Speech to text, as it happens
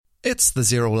It's the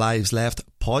Zero Lives Left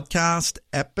podcast,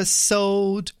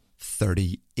 episode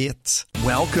 38.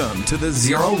 Welcome to the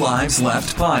Zero Lives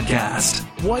Left podcast.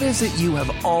 What is it you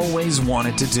have always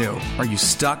wanted to do? Are you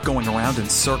stuck going around in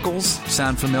circles?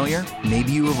 Sound familiar?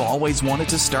 Maybe you have always wanted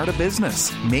to start a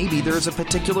business. Maybe there's a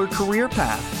particular career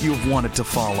path you have wanted to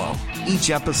follow. Each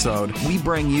episode, we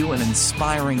bring you an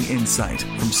inspiring insight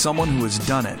from someone who has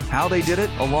done it, how they did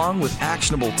it, along with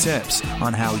actionable tips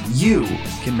on how you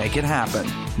can make it happen.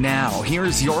 Now,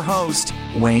 here's your host,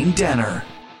 Wayne Denner.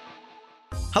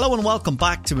 Hello and welcome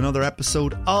back to another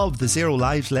episode of the Zero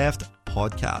Lives Left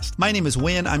podcast. My name is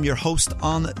Wayne. I'm your host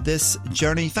on this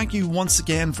journey. Thank you once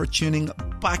again for tuning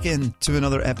back in to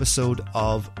another episode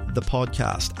of the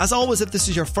podcast. As always, if this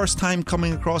is your first time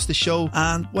coming across the show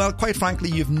and, well, quite frankly,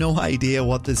 you've no idea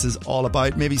what this is all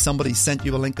about. Maybe somebody sent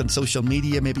you a link on social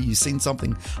media. Maybe you've seen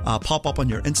something pop up on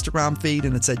your Instagram feed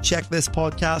and it said, check this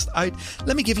podcast out.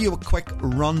 Let me give you a quick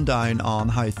rundown on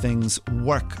how things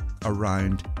work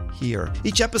around here.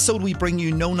 Each episode we bring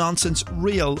you no nonsense,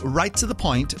 real, right to the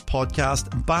point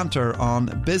podcast banter on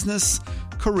business,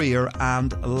 career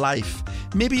and life.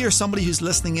 Maybe you're somebody who's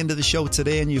listening into the show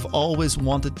today and you've always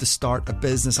wanted to start a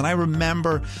business. And I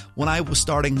remember when I was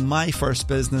starting my first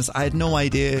business, I had no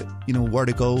idea, where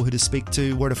to go, who to speak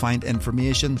to, where to find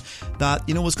information that,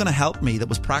 was going to help me, that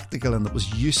was practical and that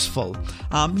was useful.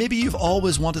 Maybe you've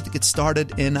always wanted to get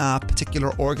started in a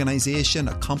particular organization,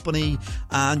 a company,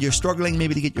 and you're struggling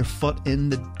maybe to get your foot in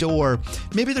the door.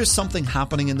 Maybe there's something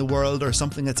happening in the world or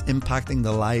something that's impacting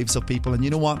the lives of people. And you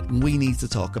know what? We need to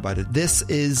talk about it. This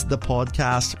is the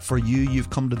podcast for you. You've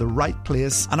come to the right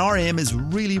place. And our aim is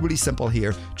really, really simple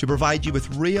here, to provide you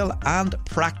with real and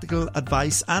practical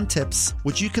advice and tips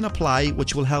which you can apply,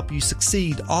 which will help you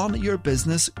succeed on your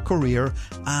business, career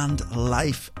and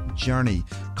life journey.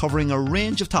 Covering a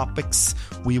range of topics,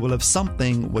 we will have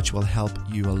something which will help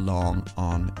you along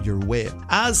on your way.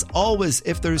 As always,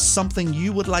 if there's something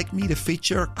you would like me to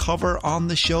feature, cover on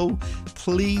the show,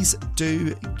 please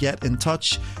do get in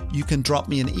touch. You can drop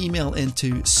me an email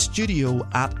into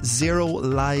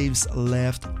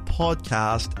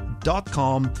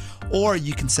studio@zerolivesleftpodcast.com, or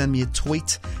you can send me a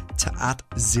tweet to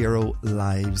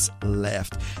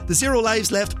 @ZeroLivesLeft. The Zero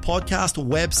Lives Left podcast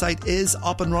website is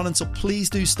up and running, so please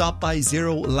do stop by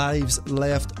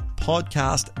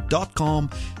ZeroLivesLeftPodcast.com.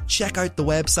 Check out the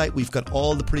website. We've got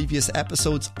all the previous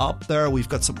episodes up there. We've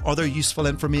got some other useful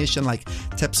information like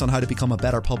tips on how to become a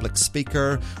better public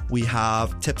speaker. We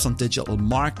have tips on digital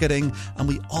marketing. And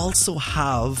we also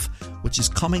have, which is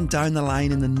coming down the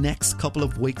line in the next couple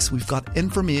of weeks, we've got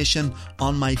information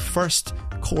on my first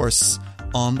course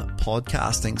on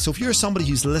podcasting. So if you're somebody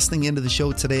who's listening into the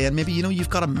show today and maybe you've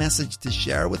got a message to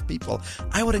share with people,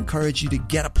 I would encourage you to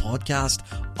get a podcast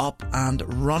up and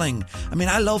running. I mean,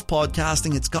 I love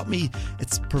podcasting. It's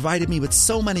provided me with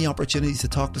so many opportunities to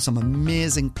talk to some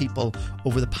amazing people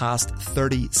over the past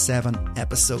 37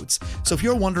 episodes. So if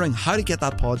you're wondering how to get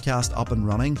that podcast up and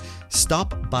running,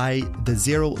 stop by the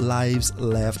Zero Lives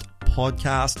Left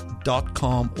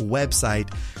podcast.com website.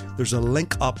 There's a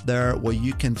link up there where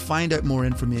you can find out more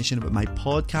information about my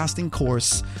podcasting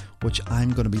course, which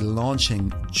I'm going to be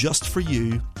launching just for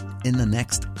you in the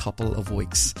next couple of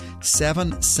weeks.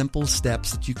 7 simple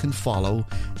steps that you can follow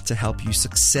to help you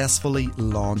successfully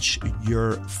launch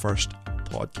your first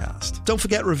podcast. Don't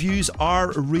forget, reviews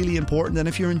are really important, and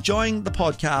if you're enjoying the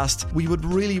podcast, we would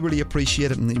really, really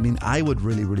appreciate it. And I would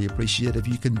really, really appreciate if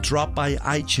you can drop by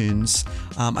iTunes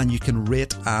and you can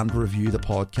rate and review the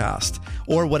podcast,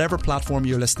 or whatever platform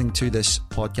you're listening to this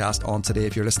podcast on today.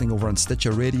 If you're listening over on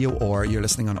Stitcher Radio or you're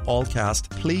listening on Allcast,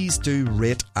 please do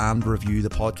rate and review the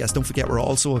podcast. Don't forget, we're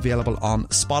also available on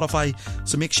Spotify,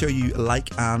 so make sure you like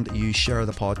and you share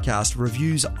the podcast.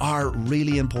 Reviews are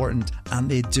really important and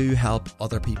they do help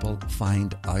other people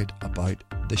find out about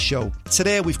the show.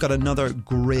 Today we've got another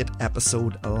great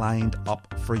episode lined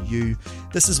up for you.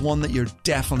 This is one that you're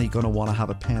definitely going to want to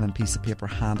have a pen and piece of paper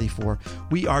handy for.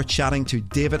 We are chatting to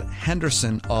David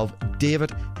Henderson of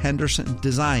David Henderson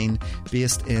Design,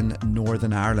 based in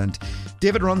Northern Ireland.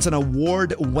 David runs an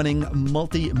award-winning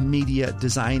multimedia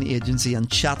design agency and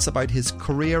chats about his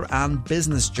career and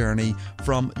business journey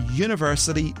from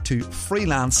university to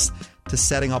freelance to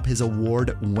setting up his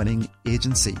award-winning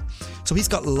agency. So he's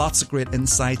got lots of great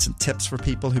insights and tips for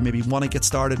people who maybe want to get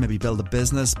started, maybe build a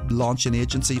business, launch an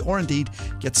agency, or indeed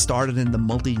get started in the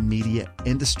multimedia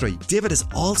industry. David is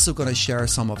also going to share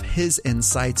some of his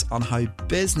insights on how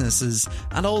businesses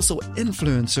and also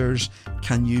influencers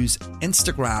can use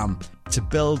Instagram to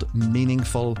build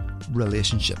meaningful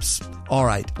relationships. All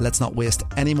right, let's not waste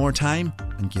any more time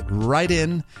and get right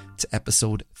in to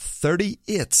episode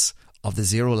 38 of the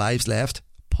Zero Lives Left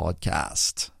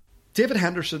podcast. David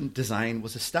Henderson Design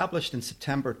was established in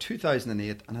September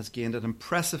 2008 and has gained an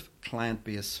impressive client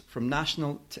base from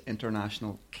national to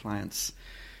international clients.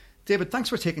 David, thanks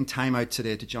for taking time out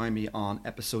today to join me on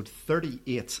episode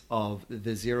 38 of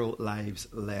the Zero Lives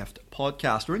Left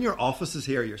podcast. We're in your offices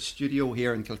here, your studio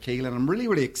here in Kilkeel, and I'm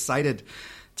really excited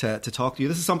to talk to you.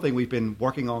 This is something we've been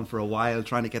working on for a while,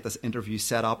 trying to get this interview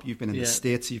set up. You've been in the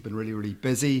States, you've been really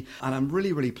busy, and I'm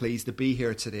really pleased to be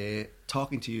here today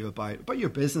talking to you about your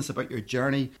business, about your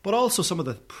journey, but also some of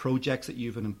the projects that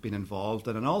you've been involved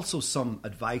in, and also some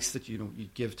advice that you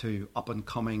give to up and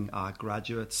coming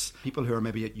graduates, people who are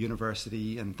maybe at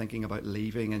university and thinking about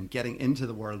leaving and getting into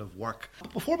the world of work.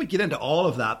 But before we get into all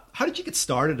of that, how did you get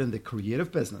started in the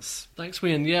creative business? Thanks,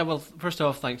 Wayne. Yeah, well, first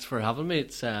off, thanks for having me.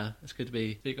 It's good to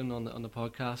be speaking on the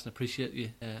podcast, and I appreciate you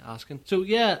asking. So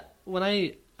yeah, when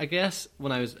I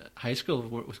was at high school,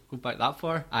 we'll go back that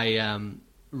far, I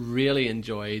really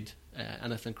enjoyed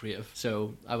anything creative.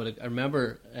 So I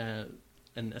remember,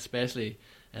 and especially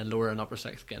in lower and upper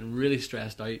sixth, getting really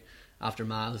stressed out after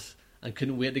maths and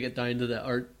couldn't wait to get down to the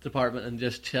art department and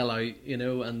just chill out,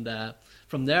 and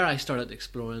from there I started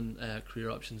exploring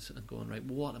career options and going, right,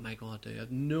 what am I going to do? I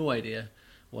have no idea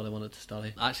what I wanted to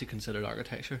study. I actually considered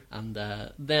architecture, and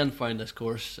then found this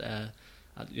course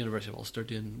at the University of Ulster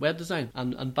doing web design,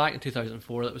 and back in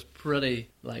 2004 that was pretty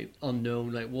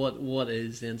unknown, what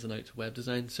is the ins and outs of web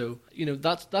design. So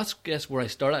that's guess where I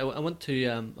started. I went to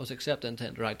I was accepted into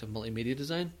interactive multimedia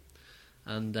design,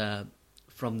 and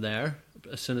from there,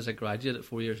 as soon as I graduated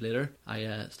 4 years later,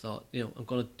 I thought I'm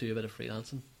going to do a bit of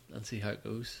freelancing and see how it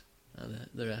goes. And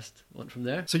the rest went from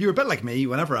there. So you were a bit like me.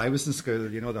 Whenever I was in school,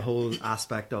 the whole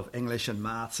aspect of English and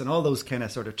maths and all those kind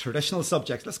of sort of traditional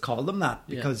subjects, let's call them that,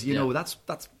 because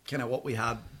that's kind of what we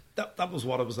had. That was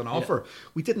what it was on offer.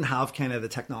 We didn't have kind of the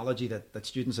technology that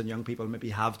students and young people maybe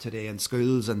have today in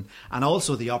schools, and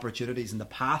also the opportunities and the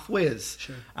pathways.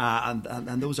 Sure.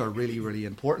 And those are really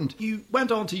important. You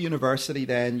went on to university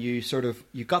then, you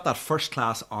got that first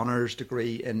class honours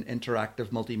degree in interactive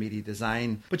multimedia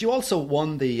design, but you also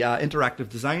won the Interactive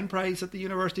Design Prize at the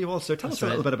University of Ulster. Tell us a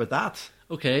little bit about that.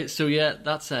 Okay, so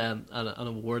that's an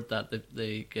award that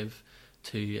they give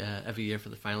to every year for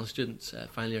the final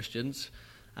year students.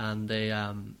 And they,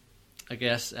 I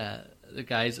guess, the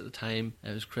guys at the time,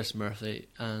 it was Chris Murphy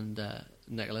and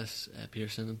Nicholas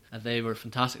Pearson, and they were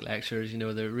fantastic lecturers.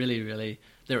 They're really,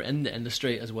 they were in the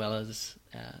industry as well as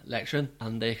lecturing,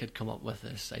 and they had come up with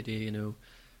this idea,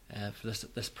 for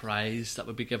this prize that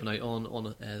would be given out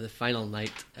on the final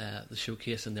night, the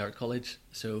showcase in the art college.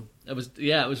 So it was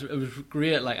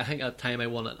great. I think at the time I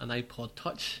won an iPod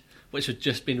Touch, which had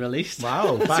just been released.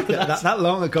 Wow, back that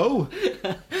long ago.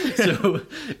 So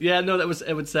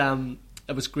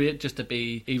it was great just to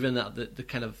be, even at the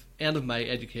kind of end of my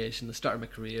education, the start of my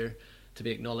career, to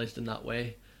be acknowledged in that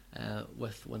way,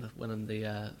 with winning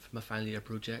the for my final year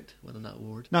project, winning that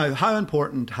award. Now, how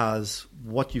important has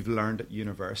what you've learned at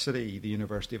university, the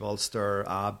University of Ulster,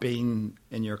 been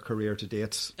in your career to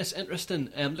date? It's interesting.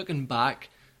 Looking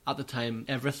back at the time,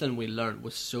 everything we learned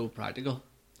was so practical.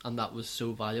 And that was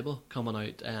so valuable coming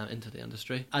out into the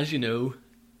industry. As you know,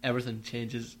 everything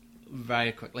changes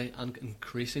very quickly and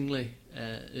increasingly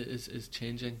is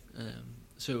changing.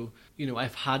 So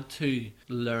I've had to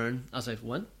learn as I've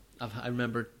went. I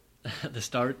remember at the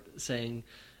start saying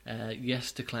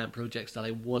yes to client projects that I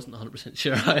wasn't 100%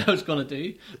 sure how I was going to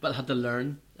do, but I had to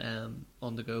learn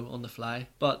on the go, on the fly.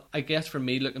 But I guess for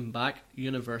me, looking back,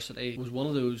 university was one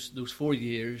of those 4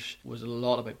 years was a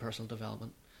lot about personal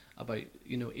development. About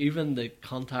even the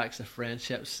contacts, the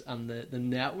friendships, and the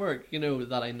network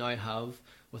that I now have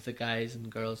with the guys and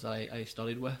girls that I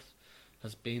studied with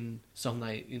has been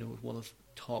something one of the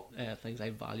top things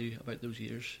I value about those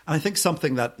years. And I think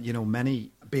something that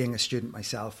many, being a student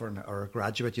myself or a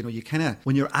graduate, you kind of,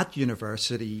 when you're at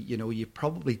university, you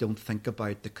probably don't think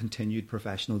about the continued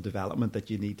professional development that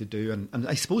you need to do. And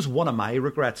I suppose one of my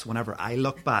regrets whenever I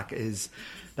look back is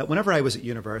that whenever I was at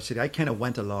university, I kind of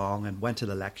went along and went to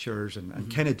the lectures and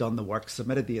kind of done the work,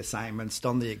 submitted the assignments,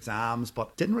 done the exams,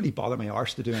 but didn't really bother my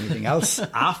arse to do anything else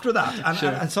after that. And, sure.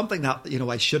 and something that,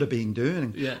 I should have been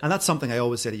doing. Yeah. And that's something I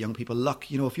always say to young people, look,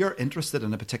 if you're interested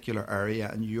in a particular area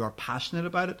and you are passionate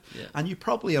about it, and you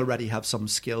probably already have some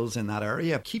skills in that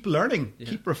area, keep learning,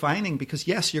 keep refining, because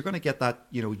yes, you're going to get that,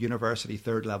 university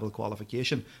third level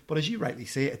qualification. But as you rightly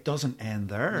say, it doesn't end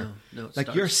there. No,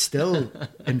 you're still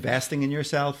investing in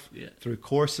yourself through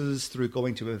courses, through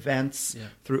going to events,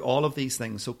 through all of these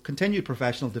things. So continued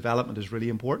professional development is really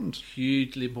important.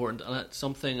 Hugely important. And it's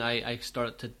something I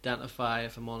started to identify,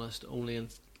 if I'm honest, only in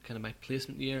kind of my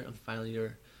placement year and final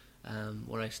year,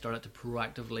 where I started to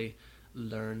proactively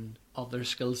learn other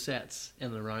skill sets in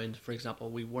and around. For example,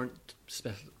 we weren't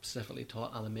specifically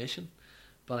taught animation,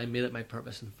 but I made it my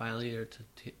purpose in final year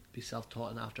to be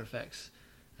self-taught in After Effects,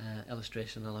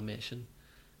 illustration and animation,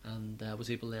 and was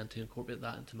able then to incorporate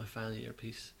that into my final year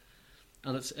piece.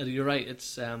 And you're right,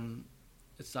 it's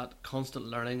that constant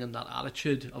learning and that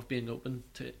attitude of being open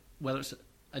to whether it's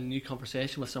a new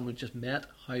conversation with someone just met,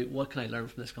 what can I learn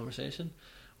from this conversation,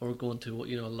 or going to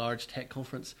a large tech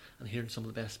conference and hearing some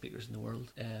of the best speakers in the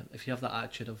world. If you have that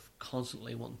attitude of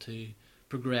constantly wanting to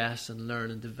progress and learn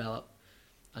and develop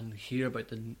and hear about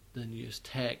the newest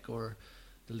tech or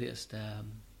the latest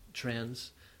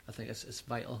trends, I think it's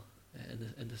vital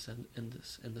in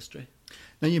this industry.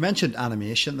 Now, you mentioned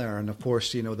animation there, and of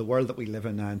course, the world that we live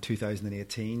in now in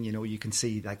 2018, you can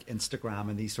see like Instagram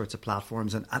and these sorts of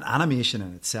platforms, and animation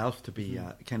in itself to be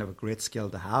kind of a great skill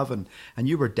to have, and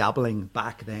you were dabbling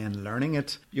back then, learning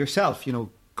it yourself,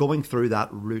 going through that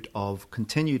route of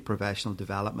continued professional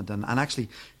development and actually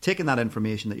taking that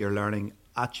information that you're learning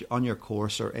on your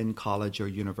course or in college or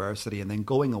university, and then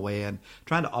going away and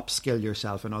trying to upskill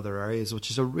yourself in other areas,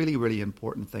 which is a really, really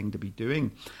important thing to be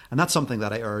doing. And that's something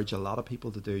that I urge a lot of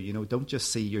people to do. Don't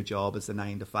just see your job as the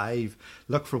 9 to 5.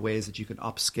 Look for ways that you can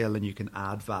upskill and you can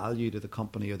add value to the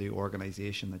company or the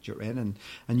organization that you're in.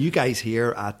 And you guys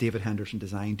here at David Henderson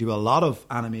Design do a lot of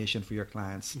animation for your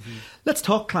clients. Mm-hmm. Let's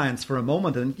talk clients for a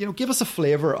moment and, give us a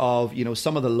flavour of,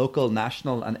 some of the local,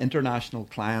 national and international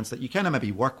clients that you kind of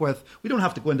maybe work with. We don't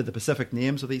have to go into the specific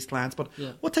names of these clients, but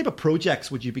what type of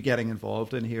projects would you be getting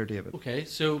involved in here, David? Okay,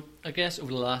 so I guess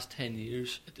over the last 10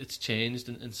 years, it's changed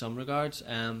in some regards.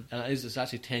 And it's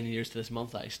actually 10 years to this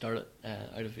month that I started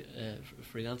out of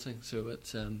freelancing. So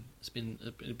it's been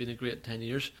a great 10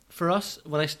 years. For us,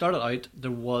 when I started out, there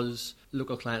was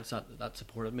local clients that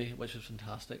supported me, which was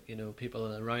fantastic.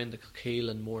 People around the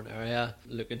Kilkeel and Mourne area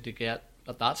looking to get,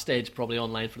 at that stage, probably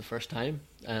online for the first time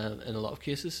in a lot of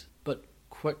cases. But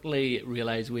quickly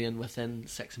realised within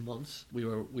 6 months we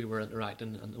were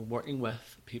interacting and working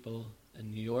with people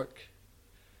in New York,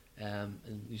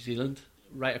 in New Zealand,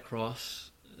 right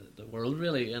across the world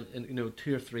really, and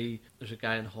 2 or 3. There's a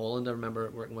guy in Holland I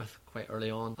remember working with quite early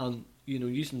on, and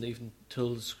using even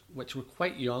tools which were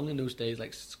quite young in those days,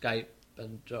 like Skype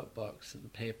and Dropbox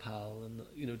and PayPal,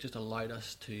 and just allowed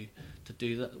us to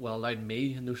do that. Well, allowed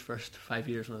me in those first 5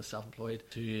 years when I was self-employed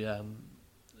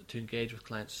to engage with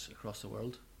clients across the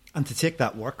world. And to take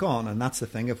that work on, and that's the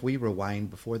thing, if we rewind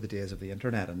before the days of the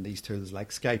internet and these tools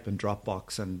like Skype and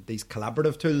Dropbox and these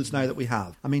collaborative tools now that we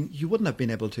have, you wouldn't have been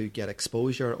able to get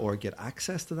exposure or get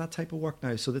access to that type of work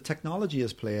now. So the technology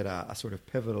has played a sort of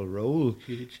pivotal role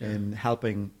in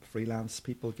helping freelance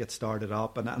people get started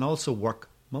up and also work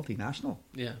multinational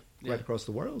right across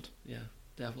the world. Yeah.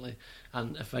 Definitely.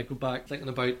 And if I go back thinking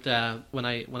about when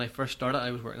I first started,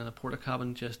 I was working in a porta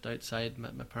cabin just outside my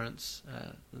parents'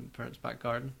 back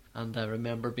garden, and I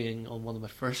remember being on one of my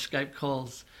first Skype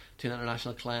calls to an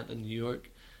international client in New York,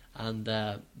 and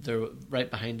there, right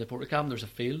behind the porta cabin, there's a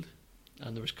field,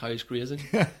 and there was cows grazing,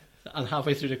 and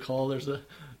halfway through the call, there's a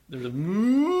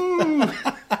moo.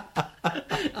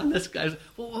 And this guy's,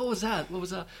 what was that? What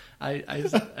was that?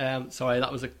 Sorry,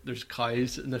 that was there's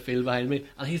cows in the field behind me,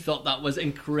 and he thought that was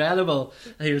incredible.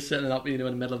 And he was sitting up, in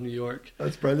the middle of New York.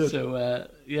 That's brilliant. So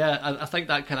I think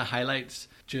that kind of highlights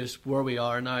just where we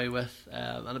are now with,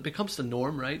 and it becomes the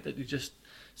norm, right? That you just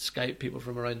Skype people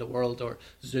from around the world, or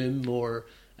Zoom, or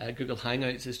Google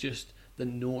Hangouts is just the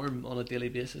norm on a daily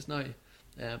basis now.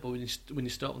 But when you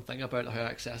stop and think about how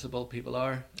accessible people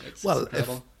are, it's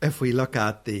incredible. If we look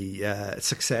at the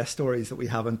success stories that we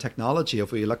have in technology,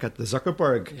 if we look at the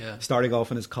Zuckerberg starting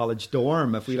off in his college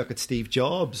dorm, if we look at Steve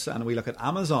Jobs and we look at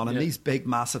Amazon and these big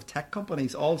massive tech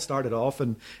companies all started off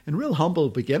in real humble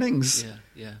beginnings.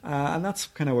 And that's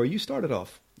kind of where you started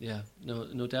off. Yeah, no,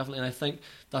 definitely. And I think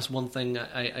that's one thing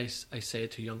I say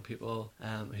to young people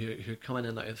who are coming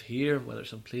in out of here, whether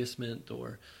it's on placement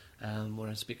or when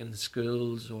I'm speaking in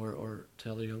schools or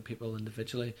to other young people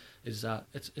individually, is that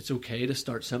it's okay to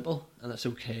start simple, and it's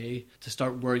okay to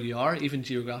start where you are, even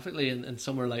geographically, in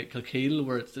somewhere like Kilkeel,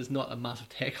 where it's not a massive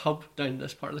tech hub down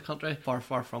this part of the country, far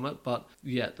from it, but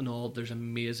yet and all, there's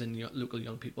amazing local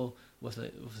young people with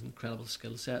incredible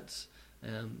skill sets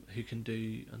who can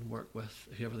do and work with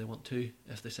whoever they want to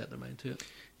if they set their mind to it.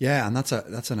 Yeah, and that's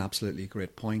an absolutely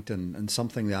great point, and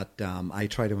something that I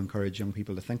try to encourage young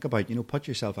people to think about. Put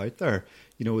yourself out there.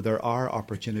 There are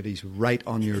opportunities right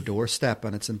on your doorstep,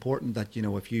 and it's important that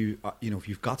if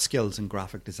you've got skills in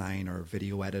graphic design or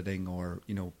video editing or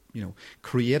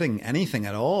creating anything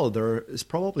at all, there is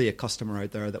probably a customer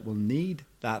out there that will need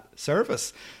that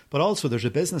service. But also there's a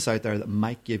business out there that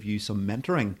might give you some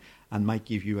mentoring and might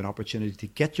give you an opportunity to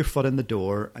get your foot in the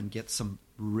door and get some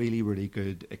really, really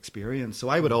good experience. So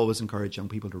I would always encourage young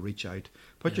people to reach out,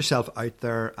 put yourself out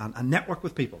there and network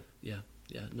with people.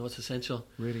 Yeah, no, it's essential.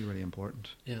 Really, really important.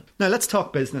 Yeah. Now, let's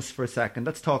talk business for a second.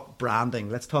 Let's talk branding.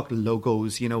 Let's talk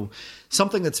logos. You know,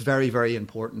 something that's very, very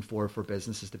important for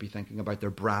businesses to be thinking about their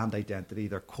brand identity,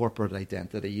 their corporate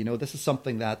identity. You know, this is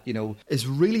something that, you know, is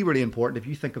really, really important. If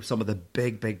you think of some of the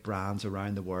big, big brands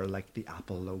around the world, like the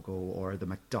Apple logo or the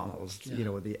McDonald's, you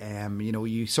know, the M, you know,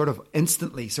 you sort of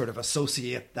instantly sort of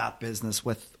associate that business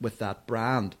with that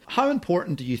brand. How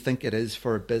important do you think it is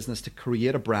for a business to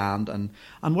create a brand, and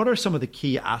what are some of the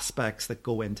key aspects that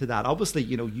go into that? Obviously,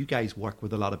 you know, you guys work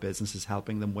with a lot of businesses,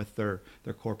 helping them with their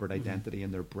corporate identity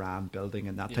and their brand building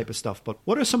and that type of stuff. But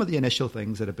what are some of the initial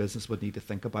things that a business would need to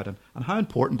think about, and how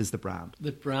important is the brand?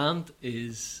 The brand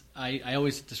is, I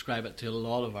always describe it to a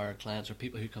lot of our clients or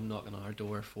people who come knocking on our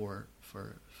door for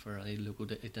any local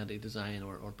identity design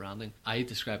or branding. I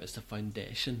describe it as the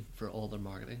foundation for all their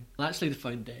marketing, and actually the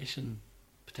foundation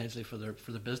potentially for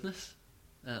the business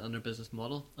and their business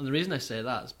model. And the reason I say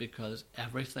that is because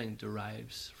everything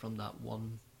derives from that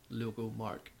one logo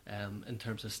mark, in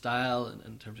terms of style, and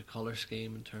in terms of colour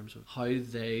scheme, in terms of how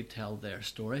they tell their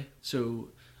story. So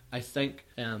I think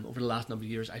over the last number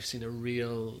of years I've seen a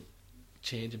real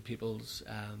change in people's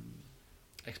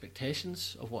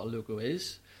expectations of what a logo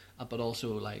is, but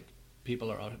also like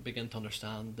people are begin to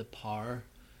understand the power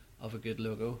of a good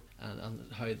logo,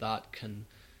 and how that can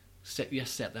set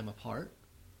them apart,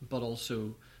 but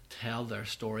also tell their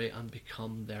story and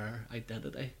become their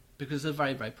identity, because it's a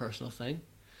very, very personal thing,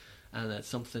 and it's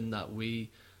something that we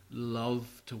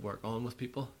love to work on with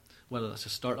people, whether that's a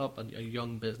startup, a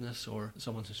young business, or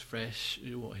someone who's fresh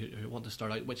who want to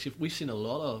start out, which we've seen a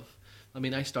lot of. I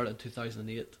mean, I started in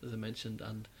 2008, as I mentioned,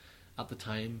 and at the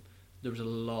time there was a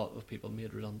lot of people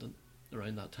made redundant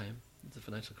around that time, the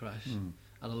financial crash, and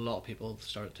a lot of people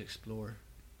started to explore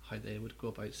how they would go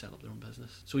about setting up their own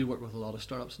business. So we work with a lot of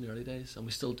startups in the early days, and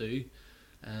we still do,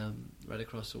 right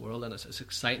across the world. And it's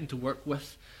exciting to work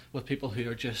with people who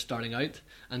are just starting out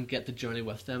and get the journey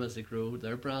with them as they grow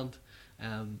their brand.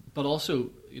 But also,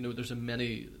 you know, there's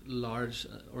many large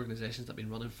organisations that have been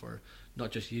running for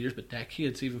not just years but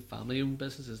decades, even family-owned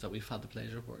businesses that we've had the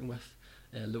pleasure of working with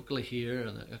locally here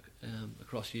and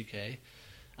across the UK.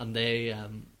 And they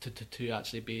to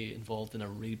actually be involved in a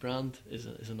rebrand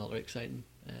is another exciting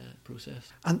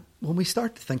process. And when we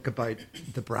start to think about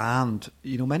the brand,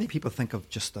 you know, many people think of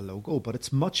just the logo, but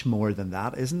it's much more than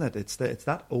that, isn't it? It's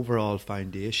that overall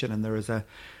foundation, and there's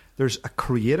a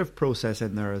creative process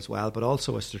in there as well, but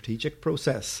also a strategic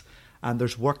process. And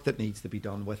there's work that needs to be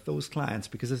done with those clients,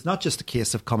 because it's not just a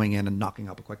case of coming in and knocking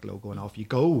up a quick logo and off you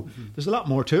go. There's a lot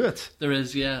more to it. There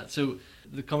is, yeah. So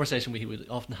the conversation we would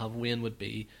often have, Wayne, would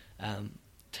be,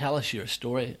 tell us your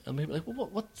story. And we'd be like, well,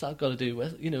 what's that got to do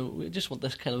with, you know, we just want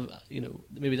this kind of, you know,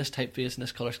 maybe this typeface and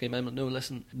this colour scheme. I'm like, no,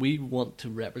 listen, we want to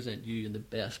represent you in the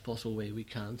best possible way we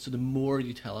can. So the more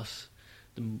you tell us,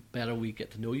 the better we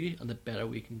get to know you, and the better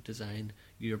we can design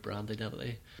your brand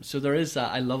identity. So there is that.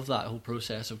 I love that whole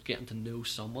process of getting to know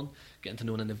someone, getting to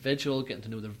know an individual, getting to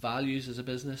know their values as a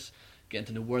business, getting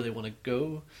to know where they want to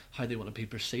go, how they want to be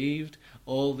perceived,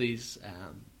 all these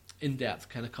in-depth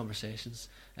kind of conversations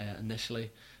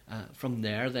initially. From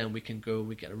there, then we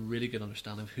get a really good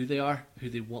understanding of who they are, who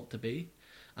they want to be,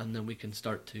 and then we can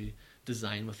start to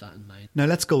design with that in mind. Now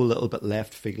let's go a little bit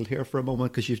left field here for a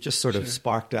moment, because you've just sort of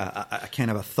sparked a kind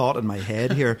of a thought in my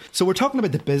head here. So we're talking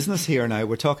about the business here now.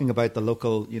 We're talking about the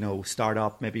local, you know,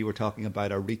 startup. Maybe we're talking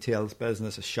about a retail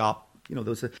business, a shop. You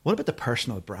know, what about the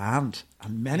personal brand?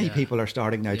 And many people are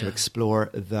starting now to explore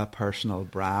the personal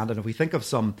brand. And if we think of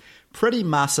some pretty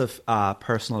massive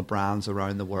personal brands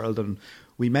around the world, and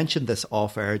we mentioned this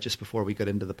off air just before we got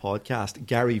into the podcast,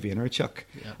 Gary Vaynerchuk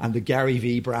and the Gary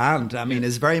V brand, I mean,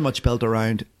 is very much built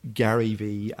around Gary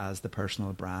V as the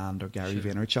personal brand, or Gary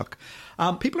Vaynerchuk.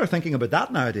 People are thinking about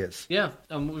that nowadays. Yeah,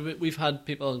 we've had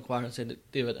people inquire and say,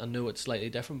 David, I know it's slightly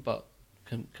different, but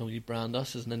can you brand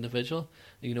us as an individual?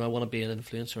 You know, I want to be an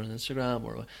influencer on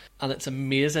Instagram, and it's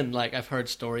amazing. Like, I've heard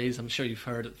stories, I'm sure you've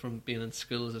heard it from being in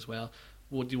schools as well.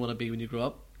 What do you want to be when you grow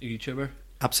up? A YouTuber?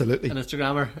 Absolutely. An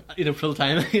Instagrammer, you know, full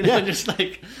time, you know, just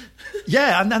like...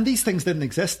 Yeah, and these things didn't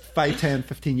exist 5, 10,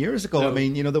 15 years ago. No. I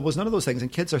mean, you know, there was none of those things.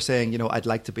 And kids are saying, you know, I'd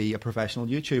like to be a professional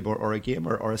YouTuber or a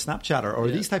gamer or a Snapchatter or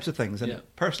these types of things. And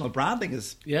personal branding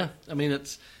is... Yeah, I mean,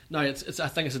 it's I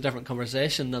think it's a different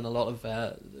conversation than a lot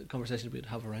of conversations we'd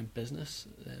have around business,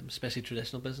 especially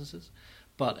traditional businesses.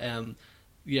 But,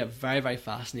 very, very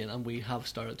fascinating. And we have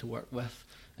started to work with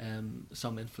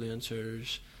some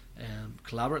influencers...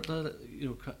 collaborative, you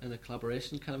know, in a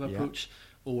collaboration kind of approach,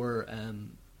 or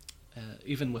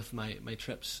even with my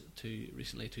trips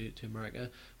recently to America,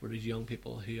 where there's young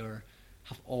people who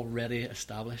have already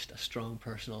established a strong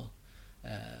personal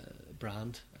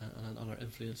brand and are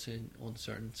influencing on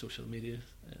certain social media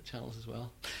channels as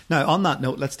well. Now, on that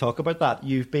note, let's talk about that.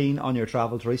 You've been on your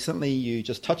travels recently. You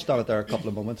just touched on it there a couple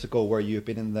of moments ago, where you've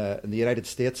been in the United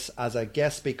States as a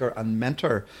guest speaker and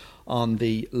mentor on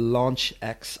the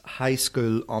LaunchX High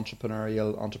School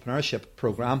Entrepreneurship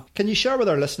Program. Can you share with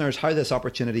our listeners how this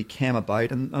opportunity came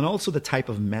about, and also the type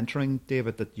of mentoring,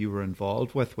 David, that you were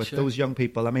involved with Sure. those young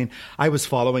people? I mean, I was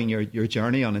following your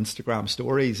journey on Instagram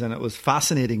stories, and it was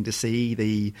fascinating to see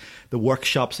the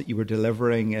workshops that you were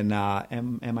delivering in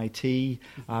MIT.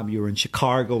 You were in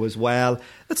Chicago as well.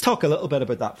 Let's talk a little bit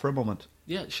about that for a moment.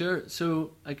 Yeah, sure.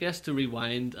 So I guess to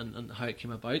rewind and how it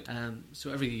came about.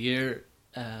 So every year,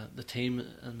 the team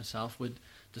and myself would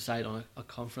decide on a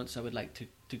conference I would like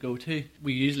to go to.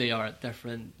 We usually are at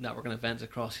different networking events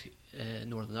across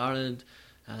Northern Ireland,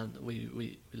 and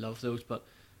we love those. But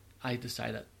I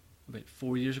decided about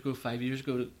 5 years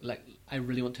ago, like, I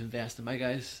really want to invest in my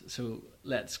guys. So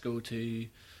let's go to.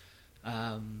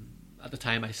 At the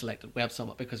time, I selected Web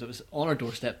Summit because it was on our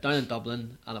doorstep down in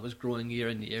Dublin, and it was growing year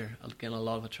in year, getting a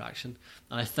lot of attraction.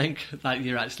 And I think that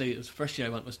year, actually, it was the first year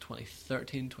I went was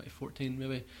 2013, 2014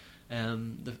 maybe.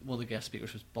 One of the guest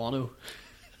speakers was Bono.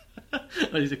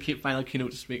 He's a final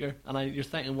keynote speaker, and you're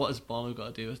thinking, what has Bono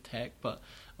got to do with tech,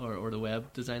 or the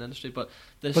web design industry? But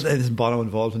isn't Bono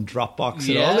involved in Dropbox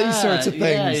and all these sorts of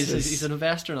things? Yeah, he's an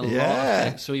investor in a lot of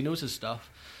things, so he knows his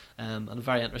stuff, and a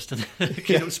very interesting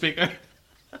keynote speaker.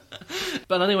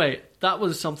 But anyway, that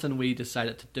was something we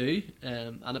decided to do,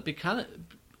 and it kind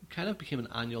of became an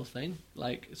annual thing.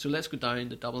 Like, so let's go down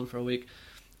to Dublin for a week,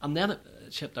 and then it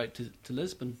shipped out to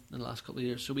Lisbon in the last couple of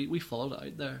years. So we followed it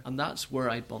out there, and that's where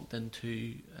I bumped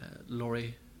into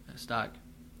Laurie Stack.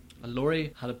 And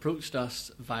Laurie had approached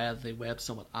us via the Web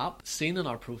Summit app, seen in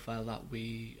our profile that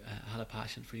we had a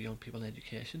passion for young people in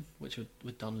education, which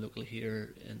we'd done locally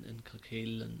here in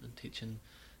Kilkeel and teaching.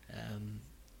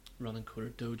 Running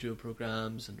Coder Dojo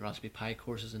programs and Raspberry Pi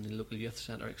courses in the local youth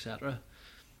centre, etc.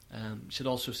 She'd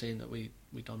also seen that we'd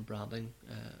done branding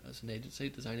as an agency,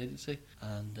 design agency,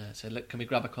 and said, look, can we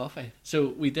grab a coffee? So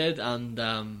we did, and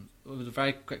it was a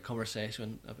very quick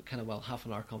conversation, half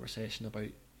an hour conversation about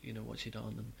what she'd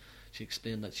done, and she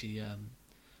explained that she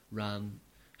ran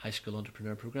high school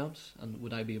entrepreneur programs, and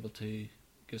would I be able to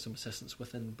give some assistance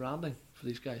within branding for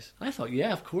these guys? And I thought,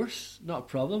 yeah, of course, not a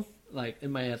problem. Like,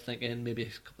 in my head thinking maybe a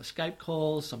couple of Skype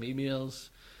calls, some emails,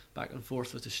 back and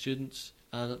forth with the students.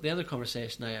 And at the end of the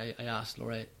conversation, I asked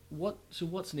Laurie, what's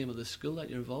the name of the school that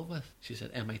you're involved with? She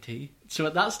said MIT. So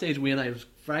at that stage, Wayne, I was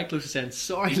very close to saying,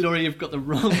 sorry, Laurie, you've got the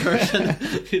wrong person.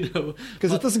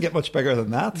 Because it doesn't get much bigger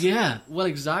than that. Yeah, well,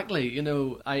 exactly.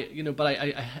 But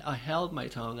I held my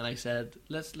tongue and I said,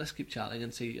 let's keep chatting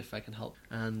and see if I can help.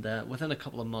 And within a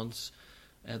couple of months,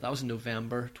 that was in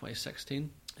November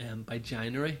 2016. By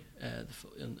January in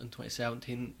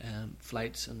 2017,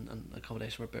 flights and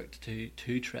accommodation were booked to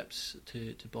 2 trips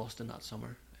to Boston that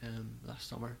summer, last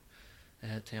summer,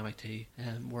 to MIT,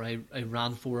 where I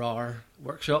ran 4-hour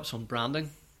workshops on branding.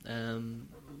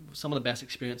 Some of the best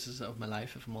experiences of my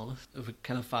life, if I'm honest. If we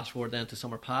kind of fast forward then to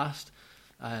summer past,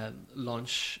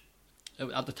 launch.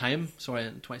 At the time, in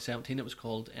 2017, it was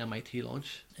called MIT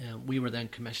Launch. We were then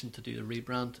commissioned to do the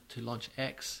rebrand to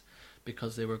LaunchX,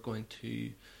 because they were going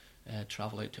to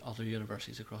travel out to other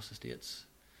universities across the States,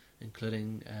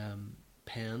 including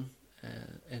Penn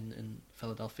in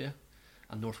Philadelphia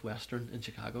and Northwestern in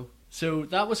Chicago. So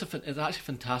that was it's actually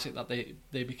fantastic that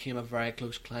they became a very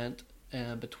close client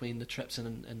between the trips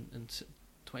in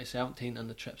 2017 and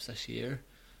the trips this year.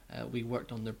 We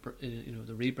worked on the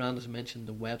rebrand, as I mentioned,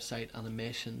 the website,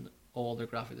 animation, all their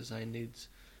graphic design needs.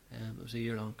 It was a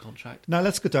year-long contract. Now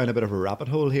let's go down a bit of a rabbit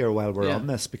hole here while we're on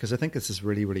this, because I think this is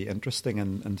really, really interesting.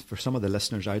 And for some of the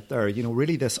listeners out there,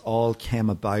 really this all came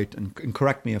about, and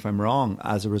correct me if I'm wrong,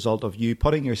 as a result of you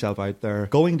putting yourself out there,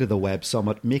 going to the Web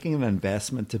Summit, making an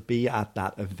investment to be at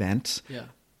that event. Yeah.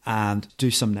 And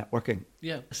do some networking.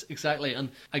 Yeah, exactly. And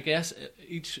I guess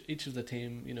each of the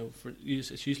team,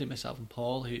 it's usually myself and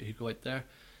Paul who go out there,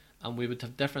 and we would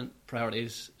have different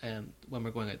priorities when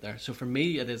we're going out there. So for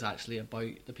me, it is actually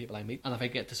about the people I meet, and if I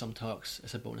get to some talks,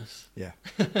 it's a bonus. Yeah.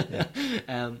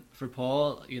 For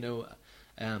Paul,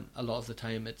 a lot of the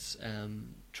time it's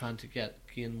trying to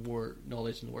gain more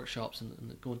knowledge in workshops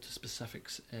and go into specific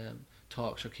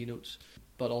talks or keynotes.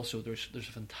 But also there's a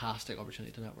fantastic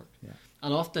opportunity to network. Yeah.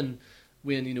 And often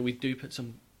when we do put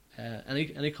some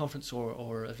any conference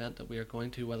or event that we are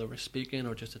going to, whether we're speaking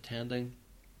or just attending,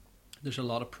 there's a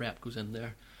lot of prep goes in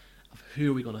there, of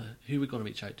who are we going to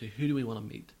reach out to, who do we want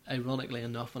to meet. Ironically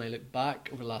enough, when I look back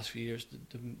over the last few years,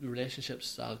 the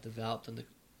relationships that I've developed and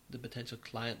the potential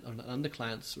client and the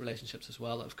clients' relationships as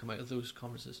well that have come out of those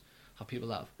conferences have people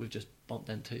that we've just bumped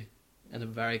into in a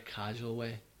very casual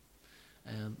way.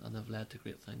 And have led to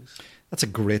great things. That's a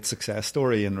great success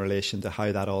story in relation to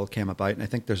how that all came about, and I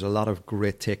think there's a lot of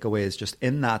great takeaways just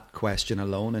in that question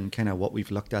alone, and kind of what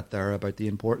we've looked at there about the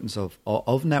importance of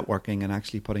networking and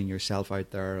actually putting yourself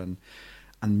out there and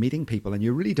meeting people, and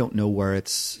you really don't know where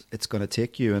it's going to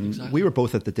take you. And exactly. We were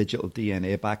both at the Digital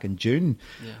DNA back in June,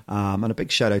 and a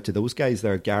big shout out to those guys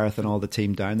there, Gareth and all the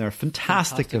team down there.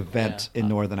 Fantastic event in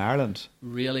Northern Ireland.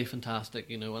 Really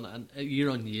fantastic, and year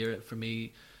on year for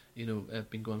me. I've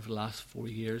been going for the last 4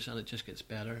 years, and it just gets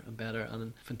better and better,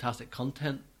 and fantastic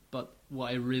content. But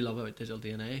what I really love about Digital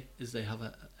DNA is they have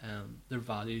their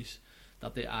values,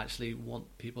 that they actually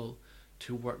want people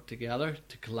to work together,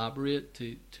 to collaborate,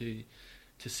 to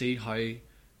see how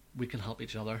we can help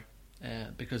each other.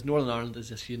 Because Northern Ireland is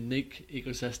this unique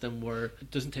ecosystem where it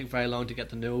doesn't take very long to get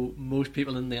to know most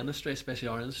people in the industry, especially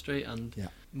our industry, and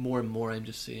more and more I'm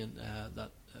just seeing that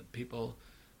people.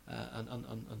 And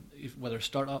whether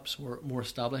startups or more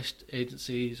established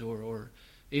agencies or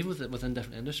even within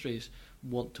different industries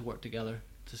want to work together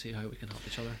to see how we can help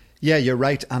each other. Yeah, you're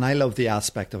right, and I love the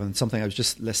aspect of it. And something I was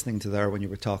just listening to there when you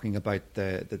were talking about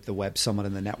the Web Summit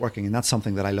and the networking, and that's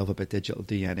something that I love about Digital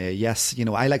DNA. Yes,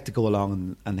 I like to go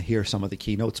along and hear some of the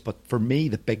keynotes, but for me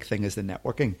the big thing is the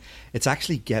networking. It's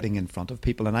actually getting in front of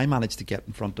people, and I managed to get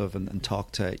in front of and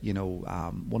talk to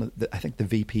I think the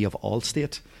VP of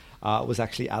Allstate. Was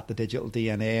actually at the Digital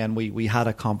DNA, and we had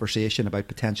a conversation about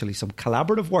potentially some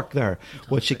collaborative work there.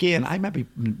 Fantastic. Which again, I maybe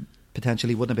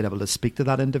potentially wouldn't have been able to speak to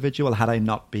that individual had I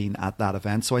not been at that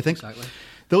event. So I think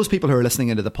those people who are listening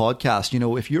into the podcast,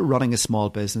 if you're running a small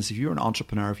business, if you're an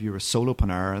entrepreneur, if you're a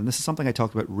solopreneur, and this is something I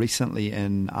talked about recently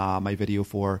in my video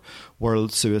for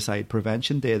World Suicide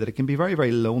Prevention Day, that it can be very,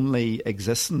 very lonely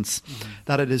existence,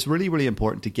 that it is really, really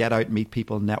important to get out, meet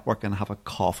people, network, and have a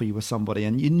coffee with somebody.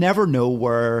 And you never know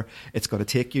where it's going to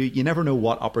take you. You never know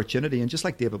what opportunity. And just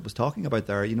like David was talking about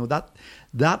there,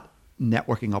 that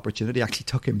networking opportunity actually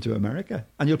took him to America,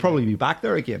 and you'll probably be back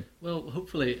there again. Well,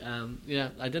 hopefully, I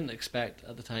didn't expect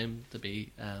at the time to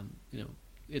be,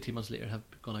 18 months later have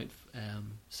gone out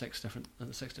 5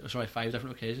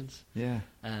 different occasions. Yeah.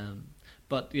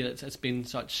 But it's been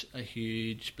such a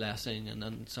huge blessing,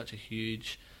 and such a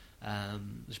huge.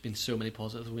 There's been so many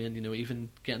positives. Even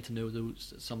getting to know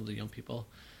some of the young people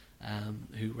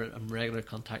who we're in regular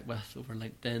contact with over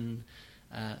LinkedIn,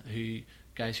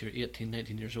 guys who are 18,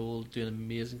 19 years old doing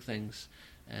amazing things,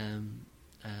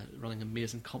 running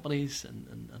amazing companies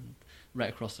and right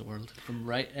across the world,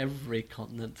 from every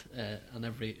continent and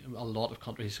a lot of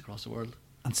countries across the world.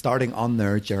 And starting on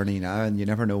their journey now, and you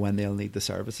never know when they'll need the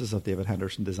services of David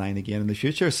Henderson Design again in the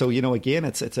future. So, again,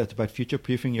 it's about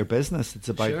future-proofing your business. It's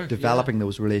about developing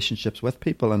those relationships with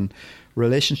people, and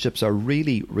relationships are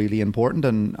really, really important.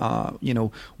 And,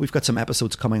 we've got some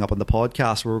episodes coming up on the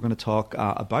podcast where we're going to talk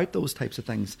about those types of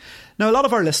things. Now, a lot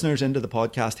of our listeners into the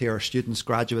podcast here are students,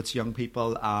 graduates, young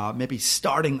people, maybe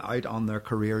starting out on their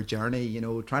career journey,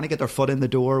 trying to get their foot in the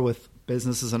door with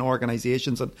businesses and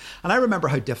organisations, and I remember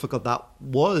how difficult that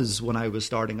was when I was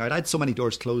starting out. I had so many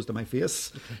doors closed in my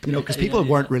face, because people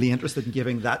weren't really interested in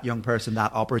giving that young person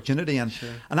that opportunity. And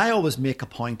and I always make a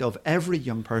point of every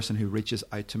young person who reaches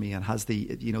out to me and has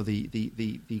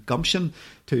the gumption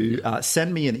to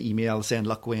send me an email saying,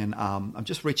 "Look, Wayne, I'm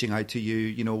just reaching out to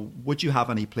you. Would you have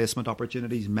any placement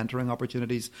opportunities, mentoring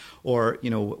opportunities, or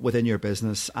within your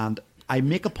business?" And I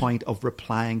make a point of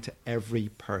replying to every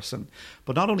person,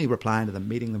 but not only replying to them,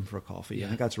 meeting them for a coffee. Yeah, I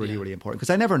think that's really, really important, because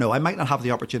I never know. I might not have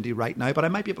the opportunity right now, but I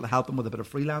might be able to help them with a bit of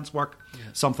freelance work,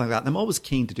 something like that. And I'm always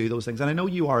keen to do those things. And I know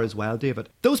you are as well, David.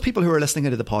 Those people who are listening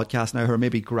into the podcast now, who are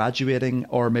maybe graduating,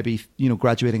 or maybe,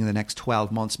 graduating in the next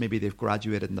 12 months, maybe they've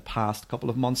graduated in the past couple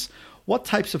of months, what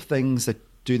types of things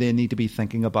do they need to be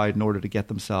thinking about in order to get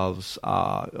themselves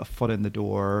a foot in the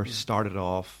door, started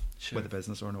off with a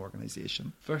business or an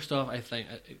organisation? First off, I think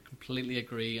I completely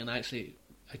agree, and actually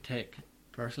I take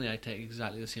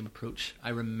exactly the same approach. I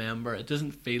remember it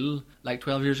doesn't feel like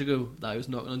 12 years ago that I was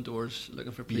knocking on doors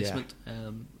looking for placement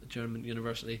during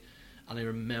university, and I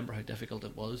remember how difficult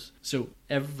it was. So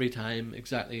every time,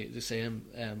 exactly the same,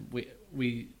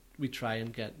 we try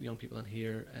and get young people in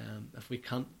here. If we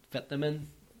can't fit them in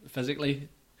physically,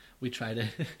 we try to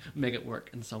make it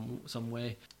work in some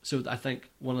way. So I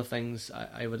think one of the things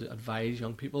I would advise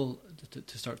young people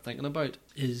to start thinking about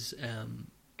is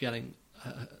getting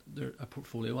a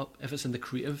portfolio up, if it's in the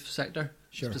creative sector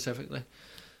specifically.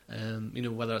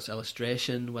 Whether it's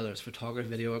illustration, whether it's photography,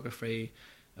 videography,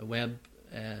 a web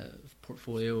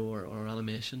portfolio or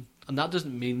animation. And that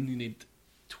doesn't mean you need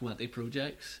 20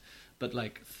 projects, but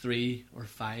like 3 or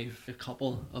 5, a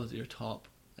couple of your top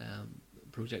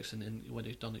projects in whether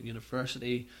you've done at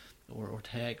university or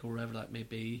tech or wherever that may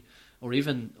be, or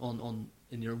even on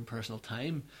in your own personal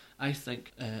time. I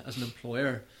think as an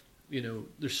employer,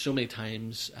 there's so many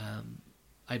times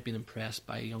I've been impressed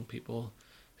by young people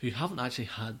who haven't actually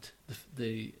had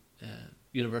the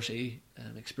university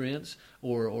experience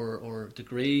or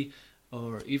degree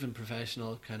or even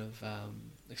professional kind of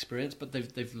experience, but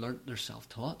they've learnt, they're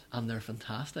self-taught, and they're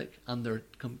fantastic, and they're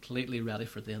completely ready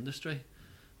for the industry,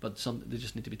 but they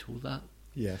just need to be told that.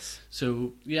 Yes.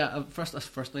 So yeah, that's the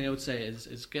first thing I would say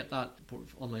is get that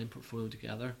online portfolio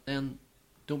together. Then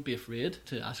don't be afraid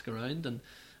to ask around and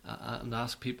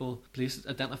ask people. Please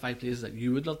identify places that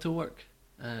you would love to work.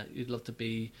 You'd love to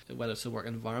be, whether it's the work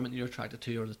environment you're attracted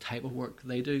to or the type of work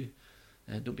they do.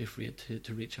 Don't be afraid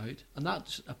to reach out, and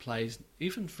that applies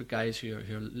even for guys who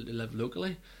live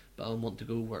locally but want to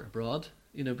go work abroad.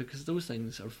 Because those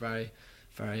things are very,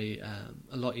 very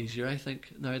a lot easier, I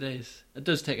think, nowadays. It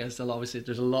does take us still. Obviously,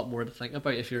 there's a lot more to think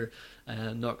about if you're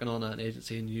knocking on an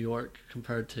agency in New York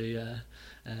compared to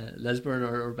Lisbon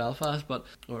or Belfast,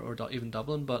 or even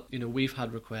Dublin. But we've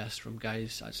had requests from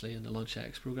guys actually in the Launch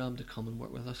X program to come and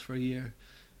work with us for a year,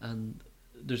 and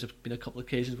there's been a couple of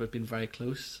occasions where it's been very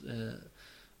close.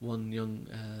 One young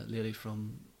lady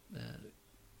from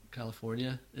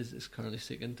California is currently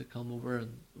seeking to come over,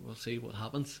 and we'll see what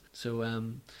happens. So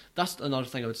that's another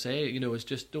thing I would say, is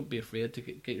just don't be afraid to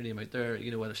get your name out there,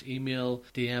 whether it's email,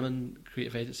 DMing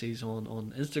creative agencies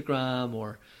on Instagram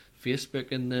or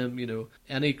Facebooking them.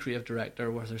 Any creative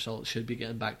director worth their salt should be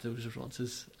getting back to those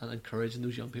responses and encouraging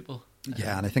those young people.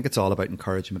 Yeah, and I think it's all about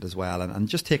encouragement as well, and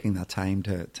just taking that time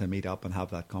to meet up and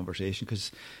have that conversation,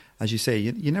 because as you say,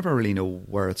 you never really know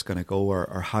where it's going to go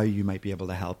or how you might be able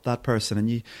to help that person.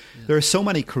 And there are so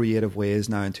many creative ways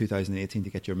now in 2018 to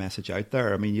get your message out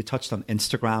there. I mean, you touched on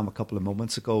Instagram a couple of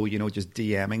moments ago, just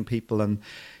DMing people. And,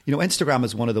 Instagram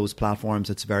is one of those platforms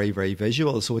that's very, very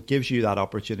visual. So it gives you that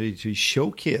opportunity to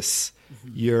showcase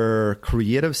your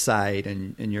creative side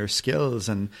and your skills.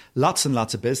 And lots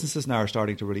of businesses now are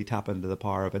starting to really tap into the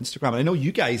power of Instagram. I know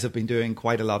you guys have been doing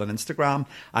quite a lot on Instagram.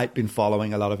 I've been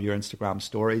following a lot of your Instagram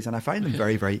stories, and I find them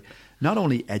very, very not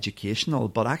only educational,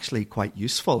 but actually quite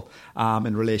useful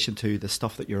in relation to the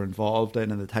stuff that you're involved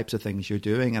in and the types of things you're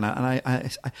doing. And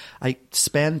I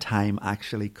spend time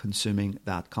actually consuming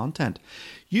that content.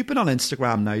 You've been on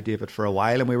Instagram now, David, for a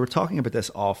while, and we were talking about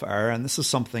this off air, and this is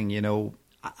something,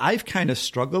 I've kind of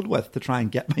struggled with to try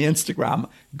and get my Instagram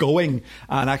going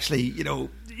and actually,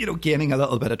 gaining a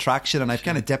little bit of traction. And I've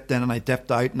kind of dipped in and I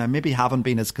dipped out, and I maybe haven't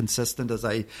been as consistent as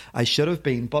I should have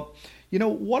been. But,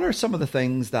 what are some of the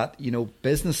things that,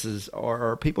 businesses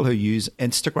or people who use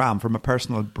Instagram from a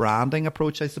personal branding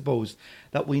approach, I suppose,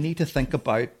 that we need to think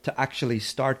about to actually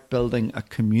start building a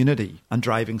community and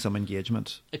driving some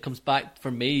engagement? It comes back for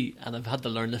me, and I've had to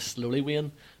learn this slowly,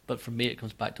 Wayne, but for me it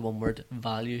comes back to one word: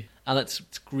 value. And it's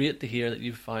great to hear that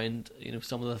you've found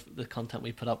some of the content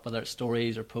we put up, whether it's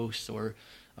stories or posts or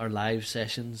live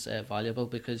sessions, valuable,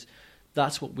 because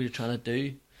that's what we're trying to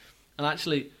do. And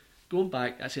actually, going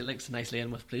back, it links nicely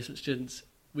in with placement students.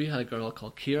 We had a girl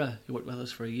called Kira who worked with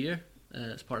us for a year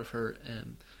as part of her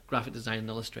graphic design and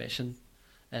illustration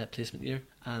placement year.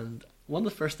 And one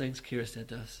of the first things Kira said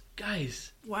to us: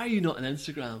 guys, why are you not on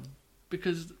Instagram?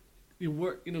 Because you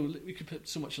work, we could put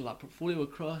so much of that portfolio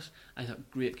across. I thought,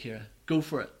 great, Kira, go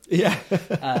for it. Yeah.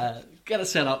 Get it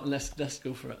set up and let's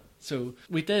go for it. So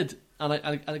we did. And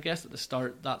I guess at the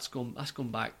start, that's gone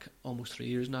back almost 3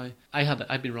 years now.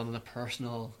 I've been running a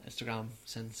personal Instagram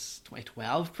since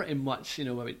 2012, pretty much. It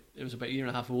was about a year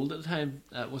and a half old at the time.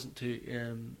 It wasn't too,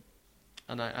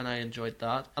 and I enjoyed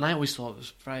that. And I always thought it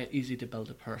was very easy to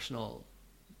build a personal.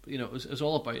 It was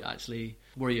all about actually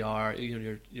where you are,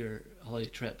 your holiday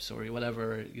trips or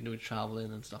whatever,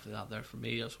 traveling and stuff like that. There for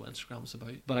me, that's what Instagram was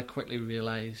about. But I quickly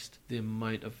realised the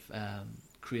amount of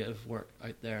creative work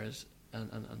out there is.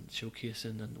 And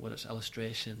showcasing, and whether it's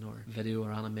illustration or video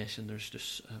or animation, there's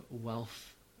just a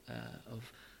wealth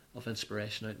of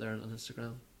inspiration out there on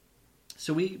Instagram.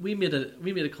 So we made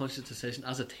a conscious decision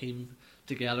as a team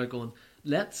together, going,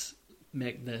 let's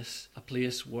make this a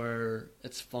place where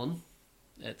it's fun.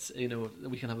 It's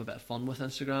we can have a bit of fun with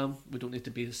Instagram. We don't need to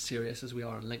be as serious as we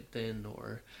are on LinkedIn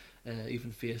or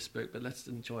even Facebook, but let's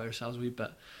enjoy ourselves a wee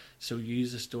bit. So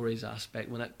use the stories aspect.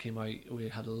 When it came out, we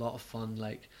had a lot of fun,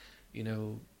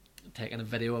 taking a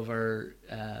video of our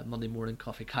Monday morning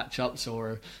coffee catch-ups,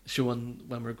 or showing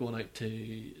when we're going out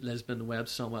to Lisbon Web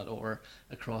Summit or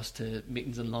across to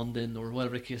meetings in London or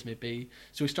whatever the case may be.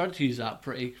 So we started to use that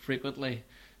pretty frequently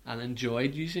and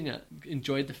enjoyed using it,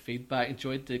 enjoyed the feedback,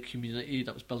 enjoyed the community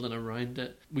that was building around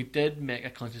it. We did make a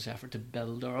conscious effort to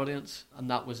build our audience, and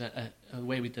that was a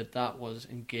way we did that was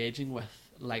engaging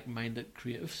with like-minded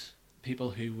creatives,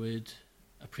 people who would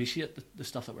appreciate the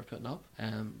stuff that we're putting up,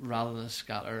 rather than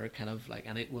scatter kind of like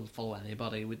we'll follow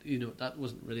anybody. That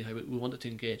wasn't really how we wanted to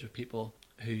engage with people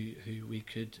who we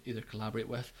could either collaborate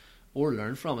with or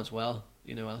learn from as well.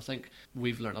 And I think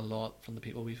we've learned a lot from the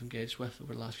people we've engaged with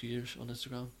over the last few years on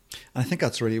Instagram. I think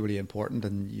that's really, really important,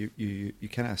 and you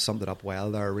kind of summed it up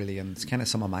well there, really, and it's kind of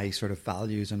some of my sort of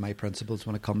values and my principles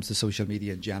when it comes to social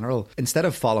media in general. Instead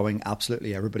of following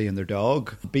absolutely everybody and their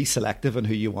dog, be selective in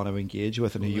who you want to engage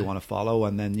with and who you want to follow,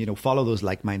 and then, follow those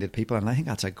like-minded people. And I think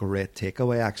that's a great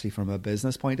takeaway, actually, from a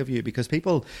business point of view, because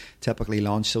people typically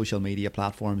launch social media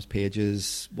platforms,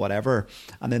 pages, whatever,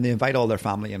 and then they invite all their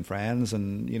family and friends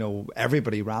and,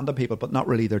 everybody, random people, but not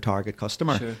really their target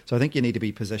customer. Sure. So I think you need to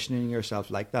be positioning yourself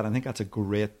like that. I think that's a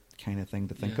great kind of thing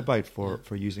to think about for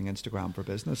using Instagram for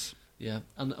business. Yeah,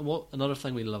 and another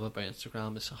thing we love about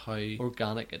Instagram is how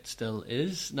organic it still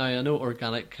is. Now, I know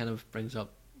organic kind of brings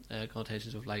up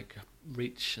connotations of like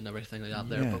reach and everything like that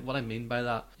there, but what I mean by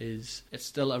that is it's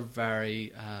still a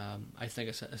very I think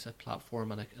it's a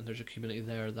platform, and there's a community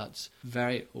there that's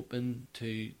very open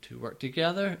to work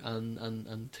together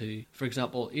and to, for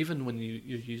example, even when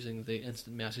you're using the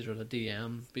instant message or the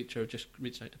DM feature, just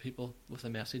reaching out to people with a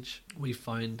message, we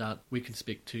found that we can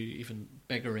speak to even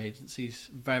bigger agencies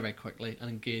very, very quickly and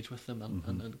engage with them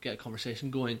and get a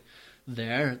conversation going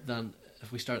there than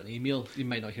if we start an email. You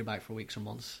might not hear back for weeks or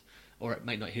months, or it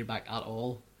might not hear back at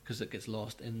all because it gets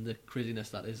lost in the craziness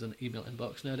that is an email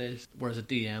inbox nowadays. Whereas a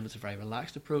DM is a very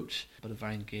relaxed approach, but a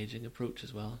very engaging approach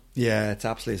as well. Yeah, it's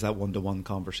that one-to-one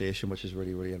conversation, which is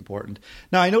really, really important.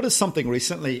 Now, I noticed something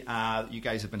recently. You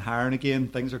guys have been hiring again.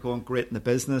 Things are going great in the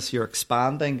business. You're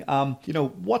expanding.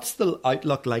 What's the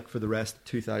outlook like for the rest of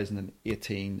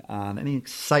 2018, and any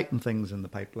exciting things in the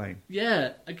pipeline?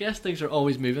 Yeah, I guess things are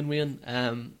always moving, Wayne.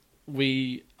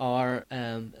 We are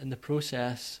in the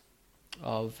process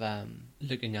of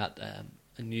looking at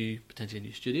potentially a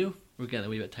new studio. We're getting a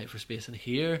wee bit tight for space in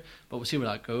here, but we'll see where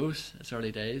that goes. It's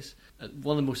early days.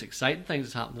 One of the most exciting things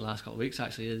that's happened in the last couple of weeks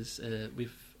actually is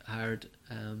we've hired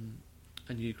a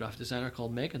new graphic designer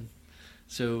called Megan.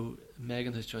 So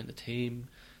Megan has joined the team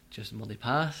just Monday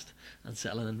past and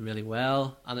settling in really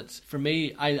well. And it's, for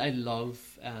me, I love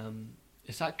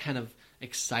it's that kind of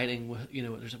exciting,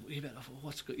 there's a wee bit of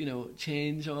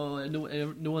change.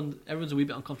 Everyone's a wee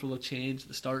bit uncomfortable with change at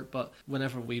the start, but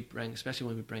especially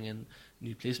when we bring in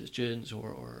new placement students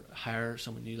or hire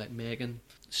someone new like Megan,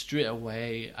 straight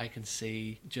away I can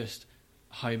see just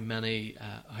how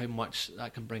much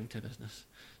that can bring to business.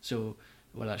 So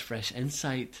whether that's fresh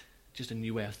insight, just a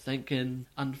new way of thinking,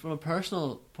 and from a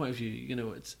personal point of view,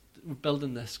 we're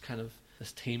building this kind of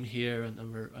this team here,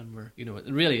 and we're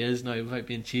it really is now, without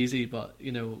being cheesy, but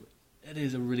it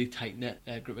is a really tight knit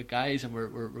group of guys, and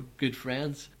we're good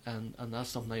friends, and that's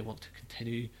something I want to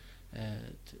continue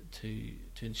to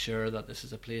ensure that this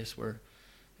is a place where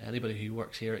anybody who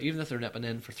works here, even if they're nipping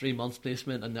in for 3 months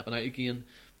placement and nipping out again,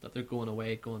 that they're going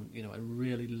away going, I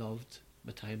really loved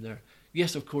my time there.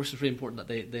 Yes, of course, it's really important that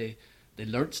they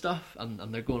learnt stuff and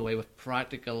they're going away with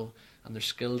practical and their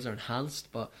skills are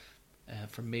enhanced, but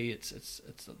for me, it's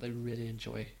that they really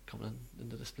enjoy coming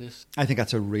into this place. I think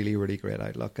that's a really, really great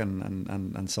outlook,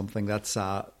 and something that's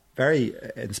very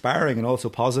inspiring and also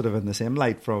positive in the same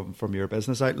light from your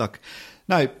business outlook.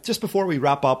 Now, just before we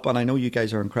wrap up, and I know you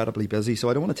guys are incredibly busy, so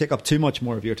I don't want to take up too much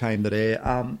more of your time today.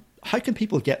 How can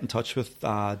people get in touch with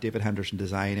David Henderson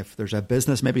Design if there's a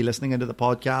business maybe listening into the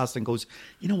podcast and goes,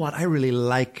 you know what, I really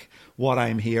like what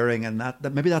I'm hearing, and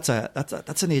that maybe that's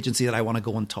an agency that I want to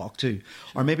go and talk to,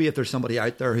 or maybe if there's somebody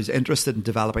out there who's interested in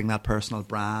developing that personal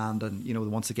brand and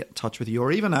wants to get in touch with you,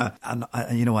 or even a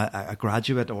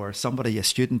graduate or somebody, a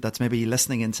student that's maybe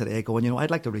listening in today going,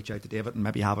 I'd like to reach out to David and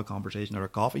maybe have a conversation or a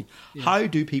coffee. Yeah. How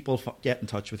do people get in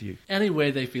touch with you? Any way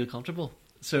they feel comfortable.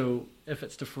 So if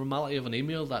it's the formality of an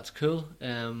email, that's cool.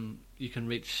 You can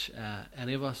reach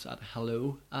any of us at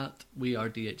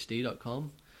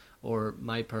hello@wearedhd.com, or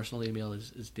my personal email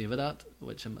is david @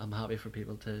 which I'm happy for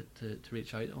people to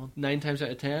reach out on. 9 times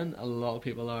out of 10, a lot of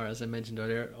people are, as I mentioned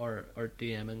earlier, are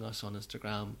DMing us on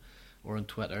Instagram or on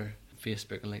Twitter,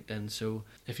 Facebook and LinkedIn. So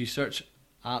if you search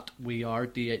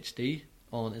 @wearedhd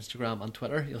on Instagram and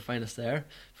Twitter. You'll find us there.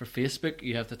 For Facebook,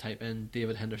 you have to type in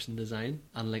David Henderson Design,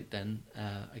 and LinkedIn,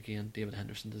 again, David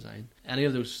Henderson Design. Any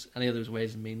of those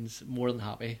ways and means, more than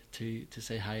happy to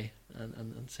say hi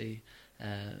and see,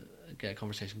 get a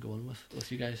conversation going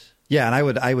with you guys. Yeah,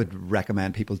 and I would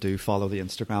recommend people do follow the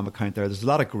Instagram account there. There's a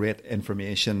lot of great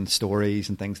information, stories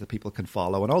and things that people can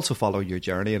follow, and also follow your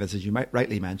journey. And as you might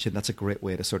rightly mention, that's a great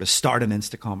way to sort of start an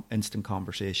instant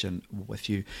conversation with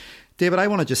you. David, I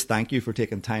want to just thank you for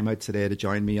taking time out today to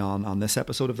join me on this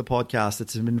episode of the podcast.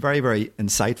 It's been very, very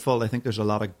insightful. I think there's a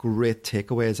lot of great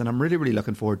takeaways, and I'm really, really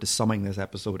looking forward to summing this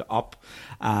episode up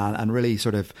and really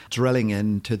sort of drilling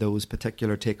into those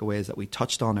particular takeaways that we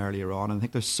touched on earlier on. And I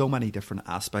think there's so many different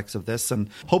aspects of this, and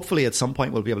hopefully at some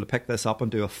point we'll be able to pick this up and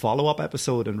do a follow-up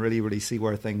episode and really, really see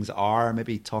where things are.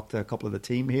 Maybe talk to a couple of the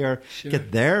team here,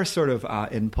 get their sort of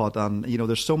input on,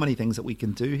 there's so many things that we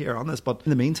can do here on this. But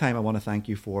in the meantime, I want to thank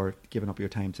you for giving up your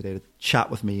time today to chat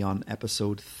with me on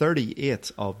episode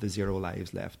 38 of the Zero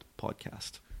Lives Left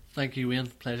podcast. Thank you, Wayne.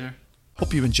 Pleasure.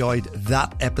 Hope you enjoyed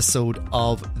that episode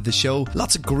of the show.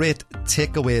 Lots of great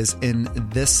takeaways in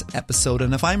this episode.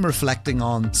 And if I'm reflecting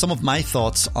on some of my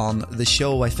thoughts on the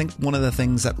show, I think one of the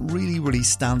things that really, really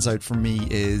stands out for me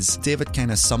is David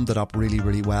kind of summed it up really,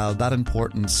 really well. That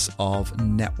importance of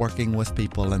networking with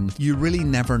people. And you really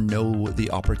never know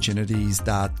the opportunities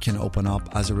that can open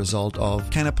up as a result of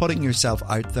kind of putting yourself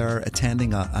out there,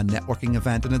 attending a networking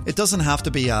event. And it doesn't have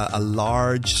to be a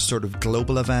large sort of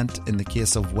global event in the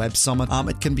case of Web Summit.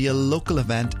 It can be a local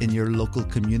event in your local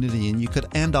community, and you could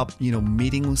end up,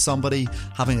 meeting with somebody,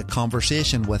 having a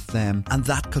conversation with them, and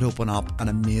that could open up an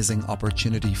amazing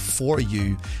opportunity for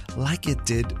you, like it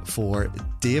did for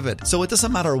David. So it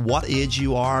doesn't matter what age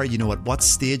you are, at what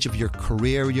stage of your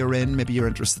career you're in. Maybe you're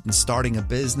interested in starting a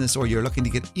business, or you're looking to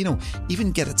get,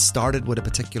 even get it started with a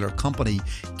particular company.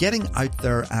 Getting out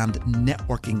there and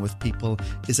networking with people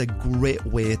is a great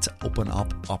way to open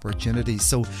up opportunities.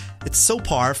 So it's so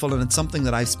powerful, and it's something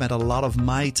that I've spent a lot of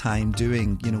my time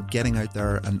doing, getting out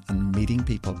there and meeting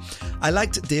people. I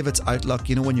liked David's outlook,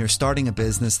 when you're starting a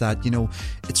business, that,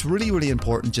 it's really, really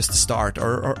important just to start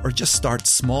or just start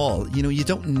small. You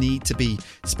don't need to be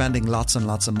spending lots and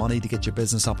lots of money to get your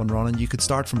business up and running. You could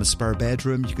start from a spare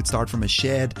bedroom, you could start from a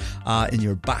shed in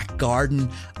your back garden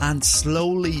and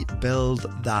slowly build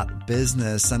that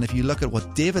business. And if you look at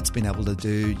what David's been able to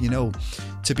do,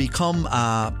 to become,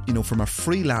 from a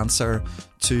freelancer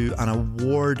to an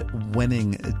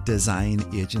award-winning design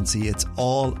agency, it's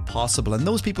all possible. And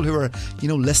those people who are,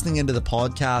 listening into the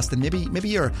podcast, and maybe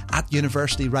you're at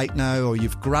university right now, or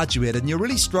you've graduated and you're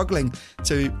really struggling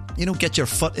to, get your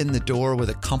foot in the door with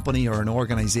a company or an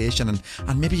organization, and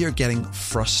maybe you're getting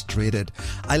frustrated.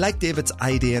 I like David's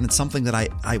idea, and it's something that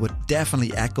I would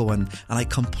definitely echo and I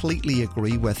completely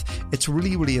agree with. It's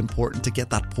really, really important to get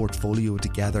that portfolio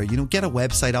together. Get a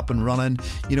website up and running,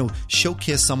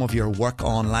 showcase some of your work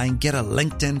online, get a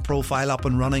LinkedIn profile up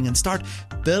and running, and start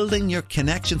building your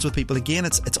connections with people. Again,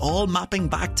 it's all mapping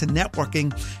back to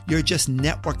networking. You're just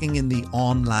networking in the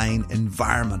online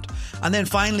environment. And then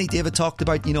finally, David talked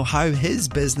about, how his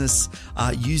business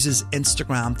uses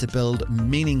Instagram to build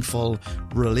meaningful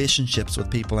relationships with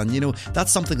people. And,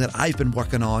 that's something that I've been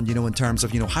working on, in terms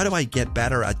of, how do I get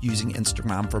better at using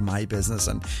Instagram for my business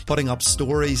and putting up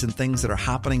stories and things that are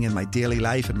happening in my daily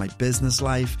life and my business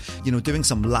life, doing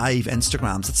some live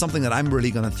Instagrams. It's something that I'm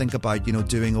really going to think about,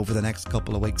 doing over the next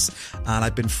couple of weeks. And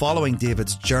I've been following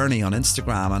David's journey on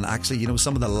Instagram, and actually,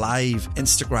 some of the live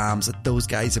Instagrams that those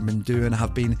guys have been doing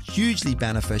have been hugely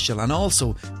beneficial and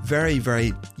also very,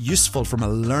 very useful from a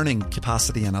learning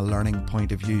capacity and a learning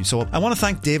point of view. So I want to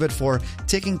thank David for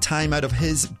taking time out of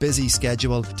his busy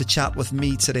schedule to chat with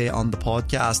me today on the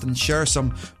podcast and share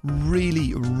some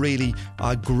really, really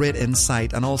great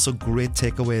insight and also great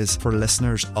takeaways for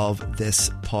listeners of this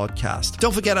podcast.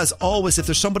 Don't forget, as always, if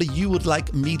there's somebody you would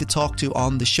like me to talk to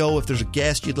on the show, if there's a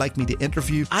guest you'd like me to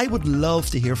interview, I would love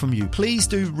to hear from you. Please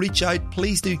do reach out.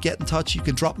 Please do get in touch. You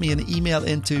can drop me an email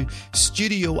into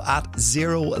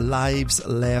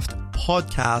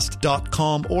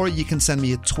studio@zerolivesleftpodcast.com, or you can send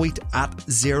me a tweet at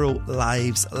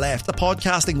 @ZeroLivesLeft. The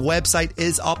podcasting website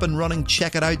is up and running.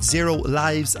 Check it out,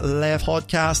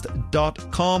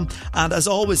 ZeroLivesLeftPodcast.com. And as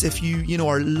always, if you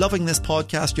are loving this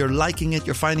podcast, you're liking it,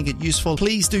 you're finding it useful,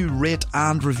 please do rate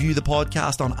and review the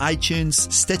podcast on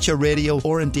iTunes, Stitcher Radio,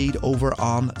 or indeed over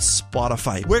on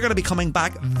Spotify. We're going to be coming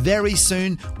back very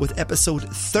soon with episode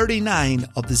 39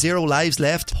 of the Zero Lives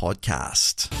Left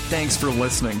podcast. Thanks for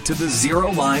listening to the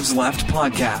Zero Lives Left Left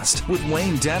podcast with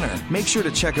Wayne Denner. Make sure to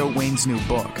check out Wayne's new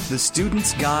book, The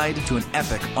Student's Guide to an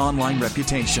Epic Online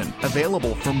Reputation,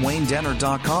 available from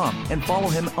WayneDenner.com, and follow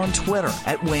him on Twitter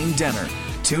at Wayne Denner.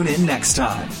 Tune in next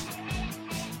time.